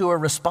 Love those who are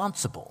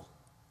responsible,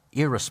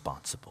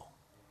 irresponsible.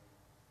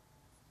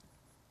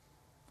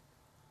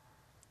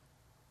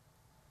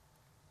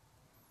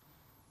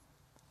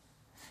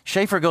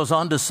 Schaeffer goes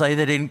on to say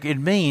that it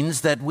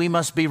means that we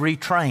must be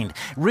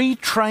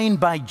retrained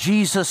by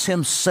Jesus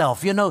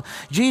himself. You know,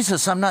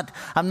 Jesus, I'm not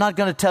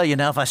going to tell you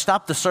now, if I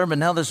stopped the sermon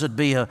now, this would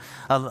be a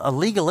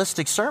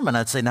legalistic sermon.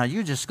 I'd say, now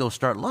you just go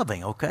start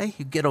loving, okay?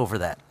 You get over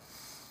that.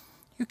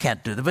 You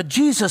can't do that. But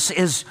Jesus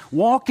is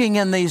walking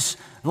in these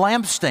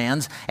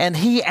lampstands, and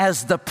he,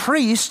 as the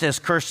priest, as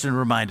Kirsten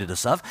reminded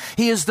us of,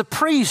 he is the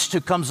priest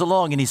who comes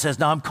along and he says,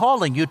 now I'm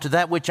calling you to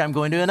that which I'm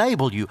going to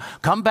enable you.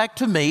 Come back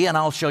to me and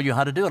I'll show you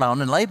how to do it. I'll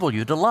enable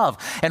you to love.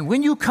 And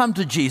when you come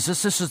to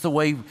Jesus, this is the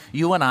way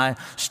you and I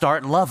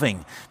start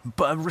loving.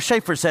 But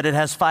Schaeffer said it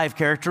has 5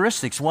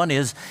 characteristics. One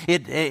is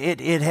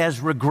it has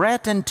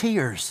regret and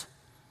tears.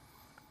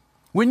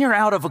 When you're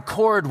out of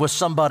accord with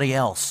somebody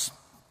else,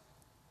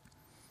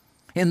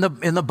 in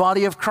the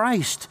body of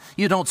Christ,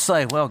 you don't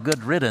say, well,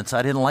 good riddance,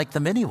 I didn't like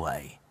them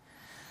anyway.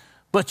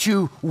 But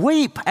you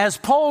weep, as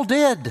Paul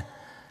did.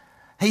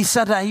 He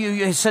said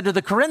to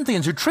the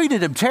Corinthians who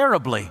treated him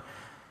terribly,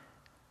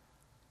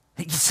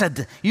 he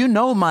said, you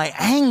know my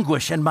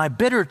anguish and my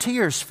bitter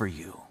tears for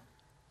you.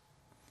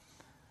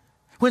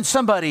 When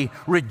somebody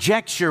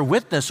rejects your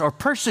witness or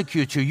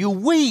persecutes you, you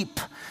weep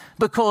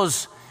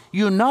because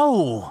you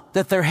know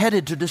that they're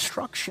headed to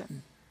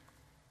destruction.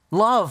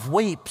 Love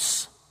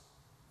weeps.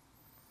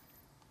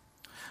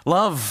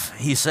 Love,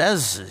 he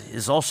says,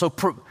 is also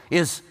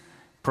is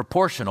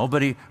proportional,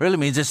 but he really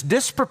means it's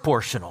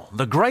disproportional.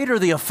 The greater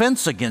the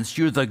offense against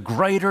you, the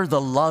greater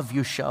the love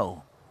you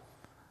show.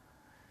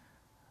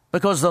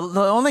 Because the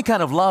only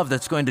kind of love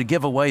that's going to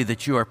give away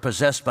that you are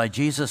possessed by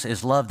Jesus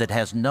is love that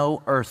has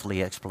no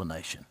earthly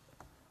explanation.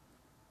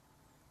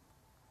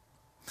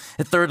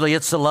 And thirdly,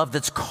 it's the love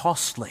that's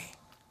costly.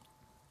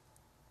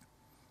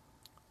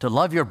 To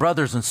love your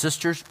brothers and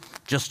sisters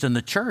just in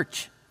the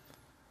church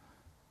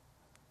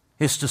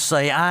is to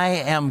say, I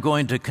am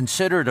going to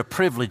consider it a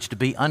privilege to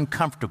be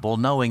uncomfortable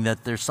knowing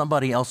that there's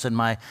somebody else in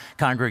my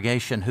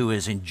congregation who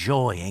is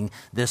enjoying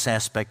this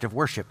aspect of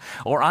worship.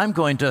 Or I'm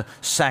going to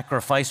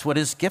sacrifice what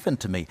is given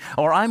to me.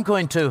 Or I'm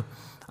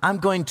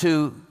willing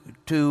to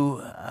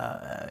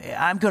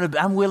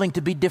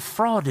be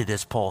defrauded,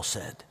 as Paul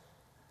said,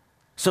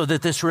 so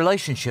that this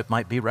relationship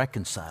might be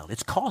reconciled.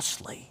 It's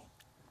costly.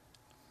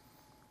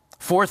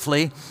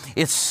 Fourthly,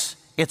 it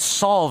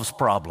solves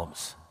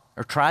problems,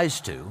 or tries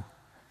to.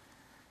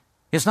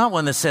 It's not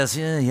one that says,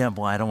 yeah,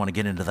 boy, I don't want to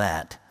get into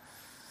that.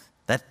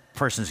 That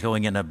person's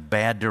going in a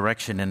bad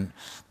direction, and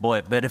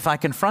boy, but if I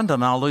confront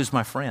them, I'll lose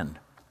my friend.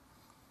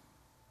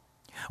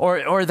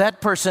 Or that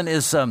person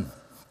has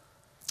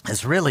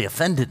really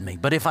offended me,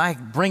 but if I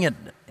bring it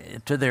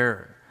to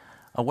their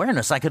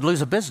awareness, I could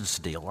lose a business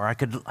deal, or I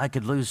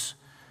could lose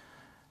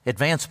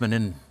advancement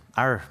in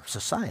our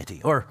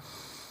society. Or,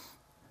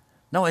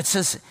 no, it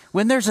says,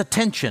 when there's a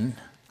tension,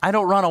 I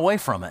don't run away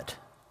from it.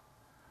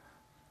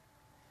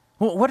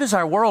 What is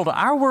our world?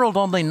 Our world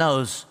only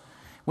knows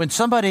when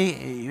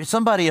somebody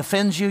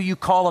offends you, you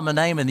call them a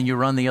name and then you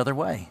run the other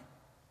way.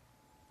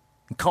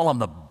 You call them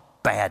the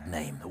bad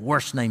name, the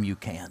worst name you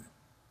can.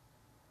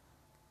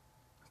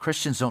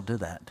 Christians don't do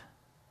that.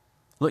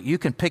 Look, you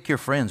can pick your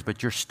friends,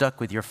 but you're stuck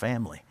with your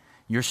family.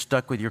 You're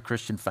stuck with your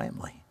Christian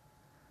family.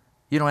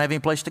 You don't have any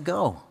place to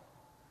go.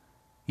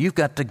 You've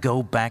got to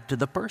go back to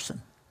the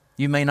person.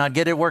 You may not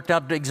get it worked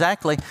out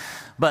exactly,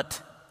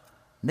 but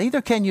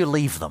neither can you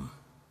leave them.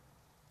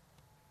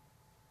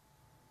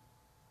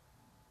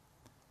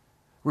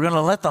 We're going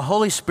to let the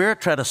Holy Spirit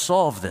try to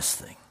solve this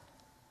thing.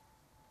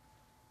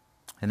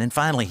 And then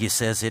finally, he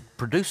says it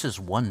produces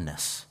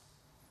oneness,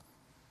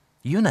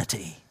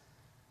 unity.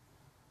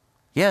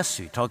 Yes,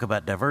 we talk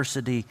about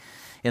diversity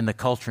in the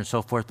culture and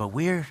so forth, but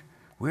we're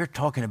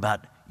talking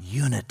about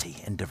unity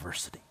and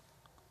diversity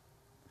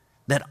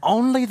that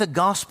only the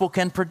gospel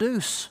can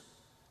produce.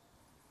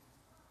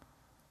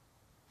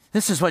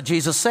 This is what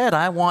Jesus said.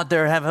 I want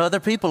there to have other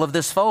people of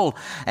this fold.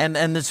 And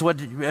it's what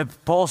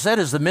Paul said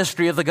is the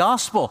mystery of the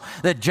gospel,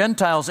 that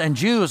Gentiles and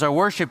Jews are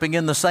worshiping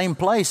in the same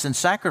place and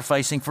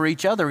sacrificing for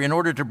each other in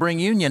order to bring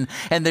union.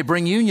 And they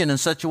bring union in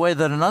such a way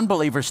that an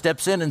unbeliever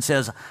steps in and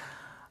says,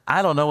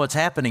 I don't know what's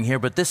happening here,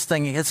 but this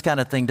kind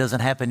of thing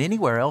doesn't happen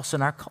anywhere else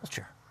in our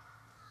culture.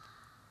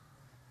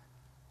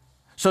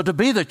 So to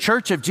be the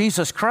church of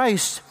Jesus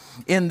Christ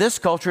in this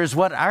culture is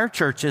what our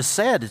church has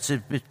said. It's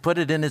put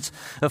it in its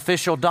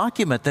official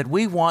document that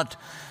we want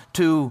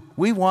to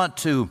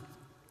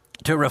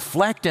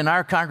reflect in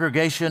our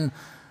congregation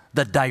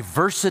the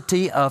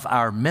diversity of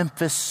our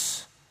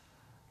Memphis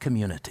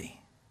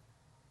community.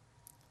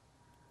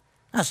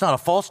 That's not a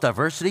false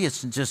diversity.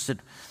 It's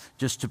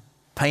just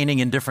painting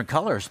in different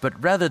colors,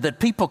 but rather that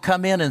people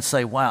come in and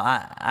say,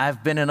 wow,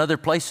 I've been in other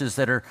places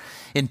that are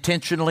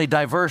intentionally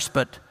diverse,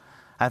 but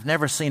I've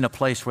never seen a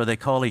place where they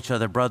call each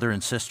other brother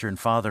and sister and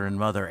father and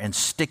mother and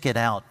stick it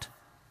out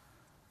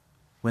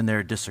when there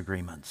are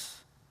disagreements.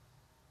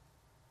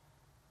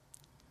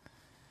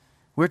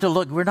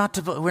 We're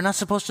not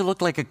supposed to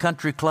look like a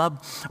country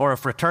club or a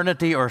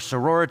fraternity or a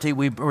sorority.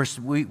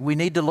 We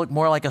need to look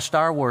more like a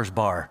Star Wars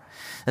bar.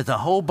 It's a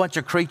whole bunch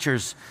of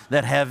creatures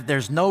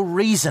there's no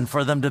reason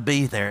for them to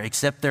be there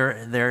except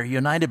they're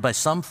united by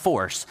some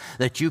force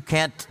that you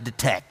can't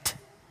detect.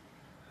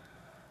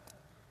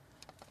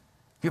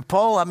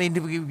 Paul,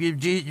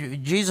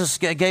 Jesus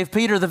gave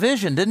Peter the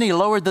vision, didn't he?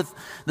 Lowered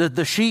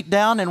the sheet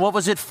down, and what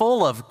was it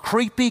full of?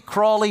 Creepy,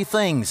 crawly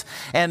things.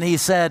 And he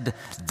said,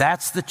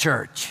 that's the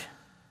church.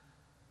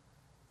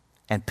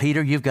 And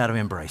Peter, you've got to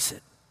embrace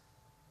it.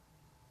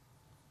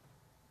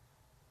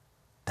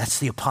 That's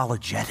the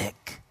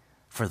apologetic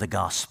for the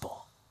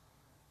gospel.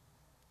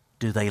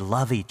 Do they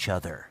love each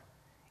other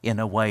in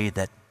a way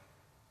that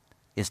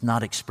is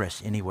not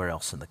expressed anywhere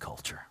else in the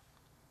culture?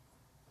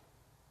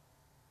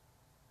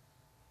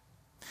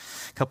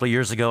 A couple of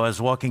years ago, I was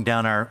walking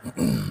down our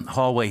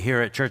hallway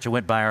here at church. I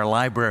went by our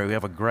library. We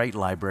have a great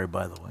library,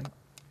 by the way.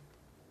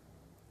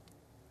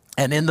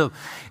 And in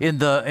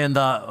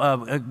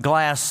the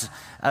glass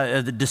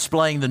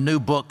displaying the new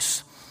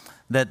books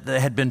that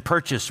had been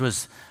purchased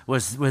was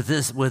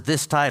with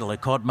this title.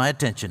 It caught my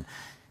attention: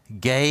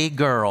 "Gay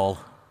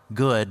Girl,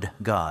 Good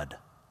God,"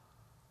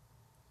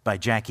 by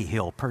Jackie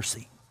Hill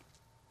Percy.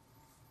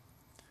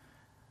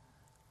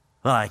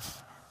 Well, I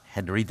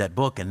had to read that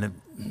book,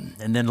 and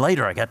then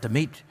later I got to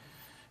meet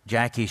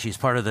Jackie. She's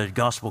part of the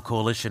Gospel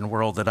Coalition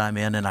world that I'm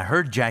in, and I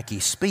heard Jackie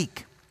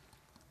speak.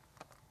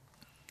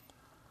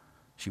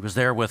 She was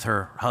there with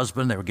her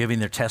husband. They were giving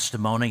their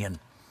testimony, and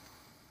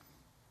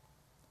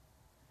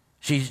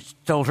she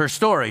told her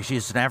story.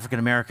 She's an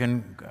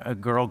African-American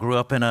girl, grew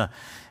up in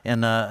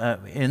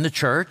the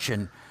church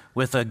and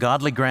with a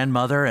godly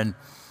grandmother,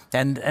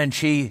 and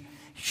she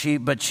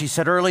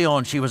said early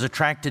on she was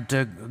attracted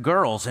to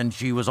girls, and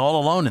she was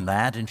all alone in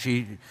that, and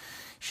she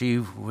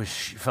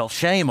felt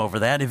shame over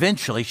that.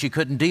 Eventually, she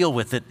couldn't deal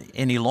with it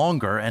any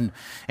longer, and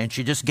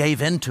she just gave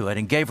into it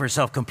and gave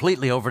herself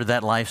completely over to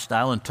that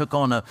lifestyle and took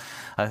on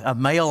a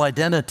male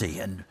identity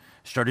and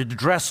started to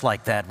dress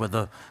like that with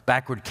a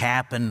backward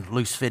cap and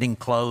loose-fitting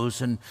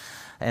clothes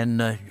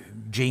and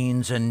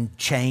jeans and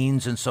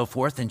chains and so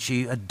forth. And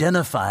she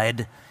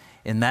identified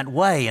in that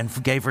way and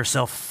gave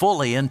herself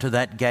fully into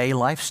that gay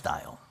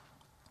lifestyle.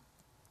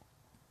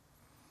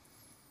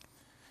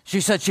 She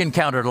said she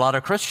encountered a lot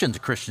of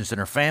Christians in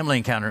her family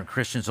encountered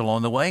Christians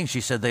along the way, and she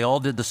said they all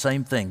did the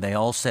same thing. They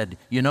all said,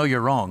 you know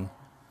you're wrong.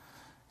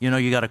 You know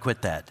you got to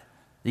quit that.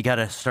 You got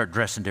to start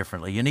dressing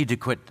differently. You need to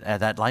quit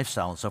that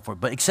lifestyle and so forth.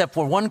 But except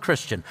for one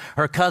Christian,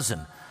 her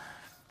cousin.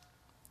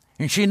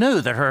 And she knew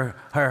that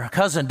her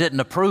cousin didn't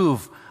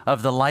approve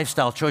of the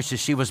lifestyle choices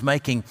she was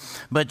making,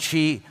 but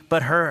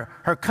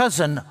her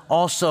cousin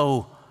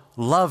also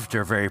loved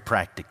her very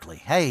practically.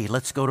 Hey,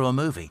 let's go to a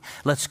movie.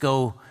 Let's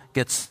go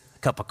get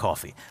cup of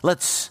coffee.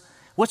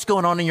 What's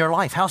going on in your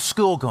life? How's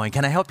school going?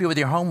 Can I help you with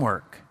your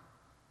homework?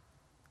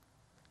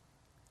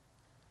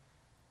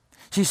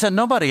 She said,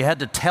 nobody had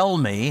to tell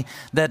me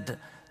that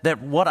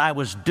what I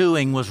was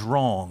doing was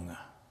wrong.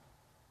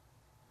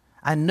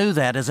 I knew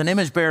that as an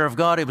image bearer of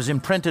God, it was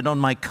imprinted on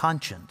my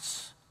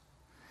conscience.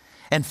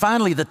 And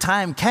finally, the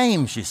time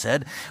came, she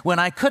said, when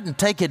I couldn't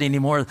take it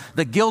anymore,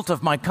 the guilt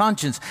of my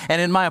conscience.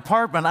 And in my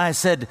apartment, I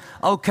said,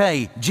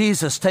 okay,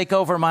 Jesus, take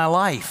over my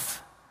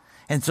life.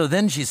 And so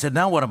then she said,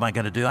 now what am I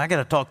going to do? I got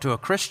to talk to a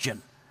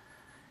Christian.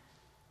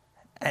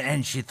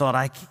 And she thought,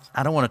 I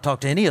don't want to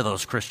talk to any of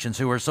those Christians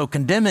who are so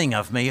condemning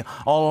of me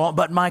all along.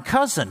 But my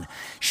cousin,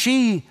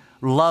 she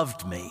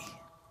loved me.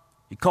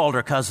 He called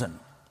her cousin.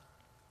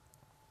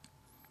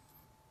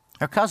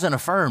 Her cousin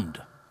affirmed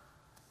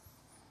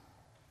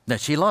that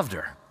she loved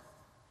her.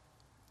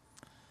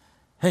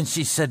 And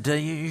she said,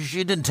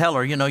 she didn't tell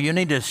her, you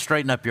need to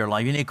straighten up your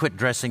life. You need to quit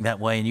dressing that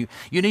way. And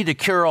you need to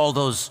cure all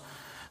those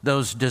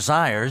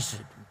desires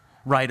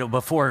right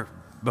before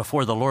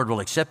the Lord will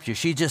accept you.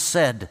 She just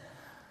said,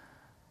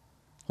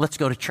 let's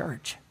go to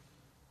church.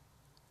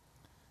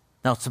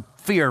 Now, some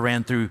fear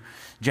ran through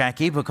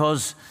Jackie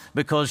because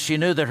she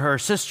knew that her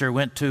sister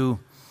went to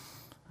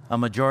a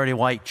majority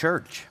white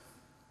church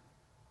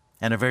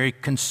and a very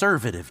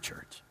conservative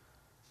church.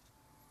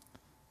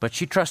 But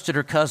she trusted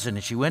her cousin,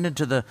 and she went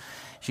into the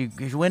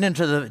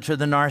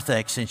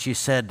narthex, and she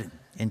said,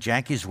 in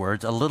Jackie's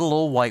words, a little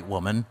old white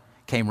woman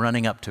came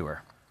running up to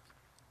her.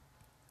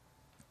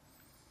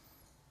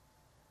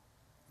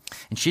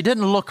 And she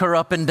didn't look her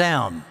up and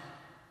down.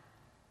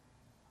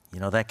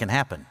 That can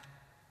happen.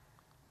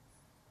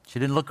 She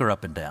didn't look her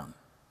up and down.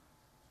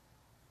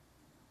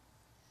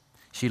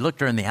 She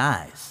looked her in the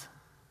eyes.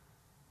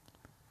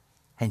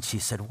 And she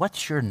said,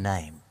 what's your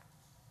name?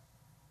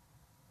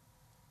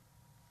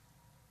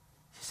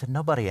 She said,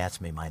 nobody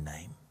asked me my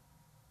name.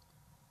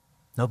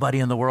 Nobody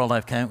in the world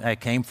I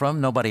came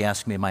from, nobody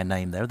asked me my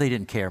name there. They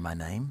didn't care my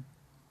name.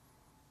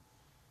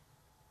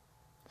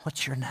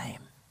 What's your name?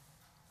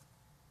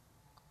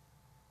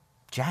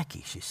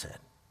 Jackie, she said.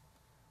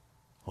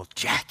 Well,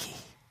 Jackie,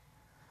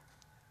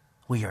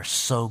 we are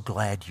so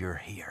glad you're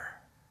here.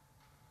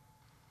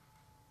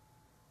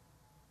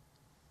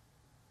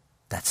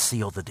 That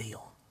sealed the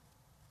deal.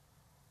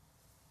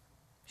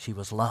 She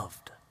was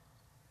loved.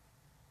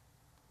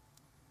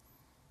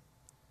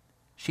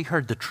 She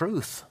heard the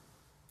truth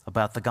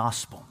about the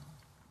gospel.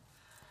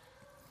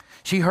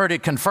 She heard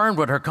it confirmed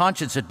what her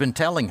conscience had been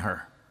telling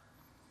her.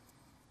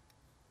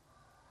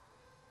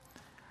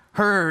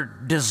 Her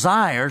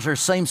desires, her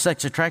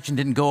same-sex attraction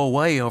didn't go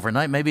away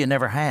overnight. Maybe it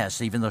never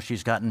has, even though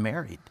she's gotten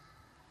married.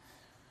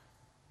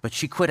 But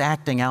she quit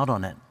acting out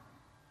on it.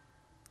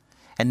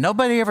 And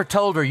nobody ever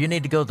told her, you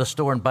need to go to the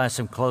store and buy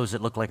some clothes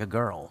that look like a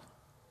girl.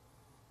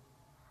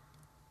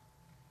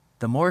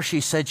 The more she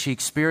said she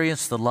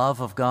experienced the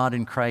love of God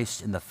in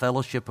Christ in the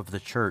fellowship of the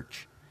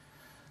church,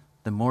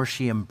 the more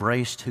she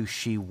embraced who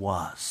she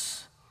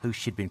was, who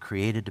she'd been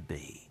created to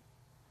be.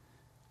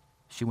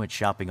 She went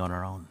shopping on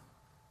her own.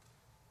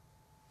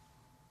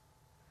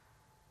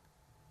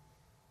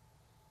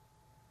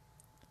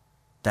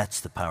 That's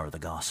the power of the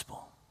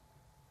gospel.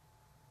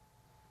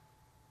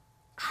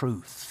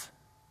 Truth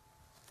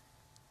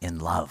in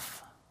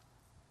love.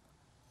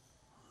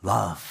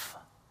 Love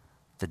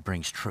that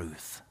brings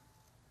truth.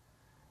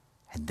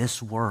 And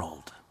this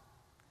world,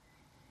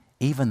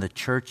 even the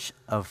Church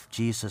of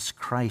Jesus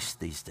Christ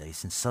these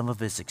days, in some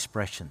of his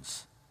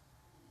expressions,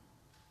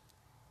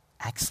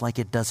 acts like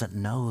it doesn't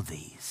know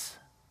these.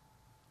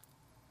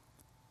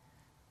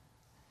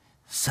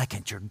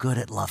 Second, you're good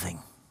at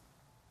loving.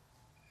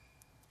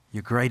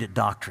 You're great at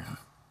doctrine.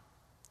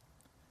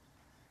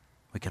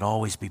 We could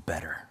always be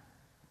better.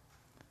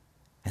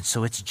 And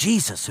so it's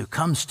Jesus who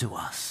comes to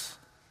us.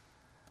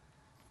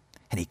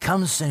 And he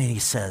comes and he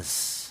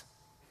says,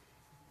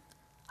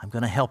 I'm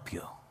going to help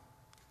you.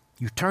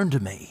 You turn to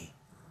me.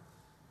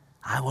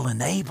 I will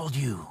enable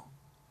you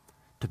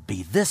to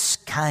be this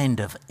kind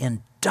of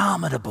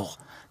indomitable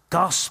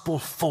gospel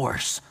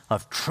force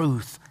of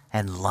truth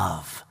and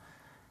love.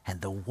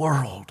 And the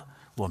world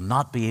will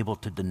not be able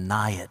to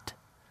deny it.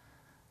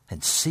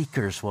 And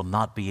seekers will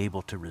not be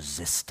able to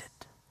resist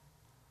it.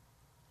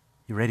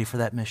 You ready for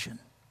that mission?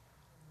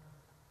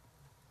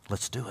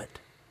 Let's do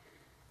it.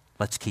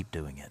 Let's keep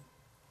doing it.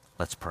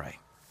 Let's pray.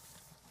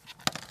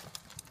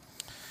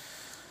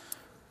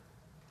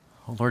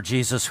 Oh, Lord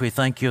Jesus, we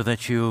thank you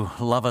that you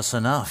love us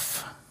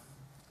enough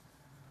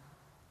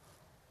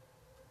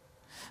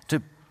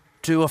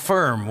to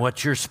affirm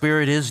what your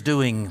Spirit is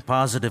doing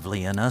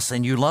positively in us,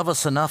 and you love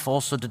us enough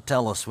also to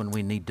tell us when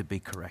we need to be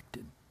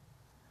corrected.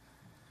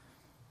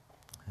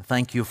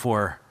 Thank you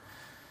for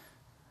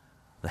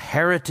the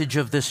heritage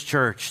of this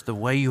church, the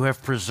way you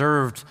have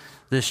preserved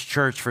this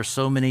church for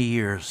so many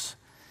years.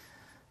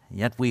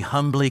 Yet we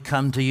humbly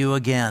come to you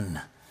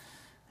again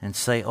and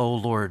say, oh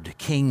Lord,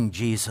 King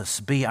Jesus,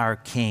 be our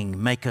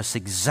King. Make us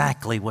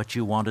exactly what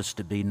you want us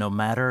to be, no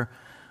matter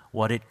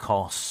what it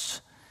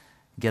costs.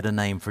 Get a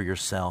name for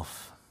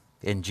yourself.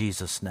 In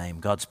Jesus' name,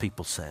 God's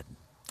people said,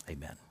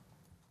 amen.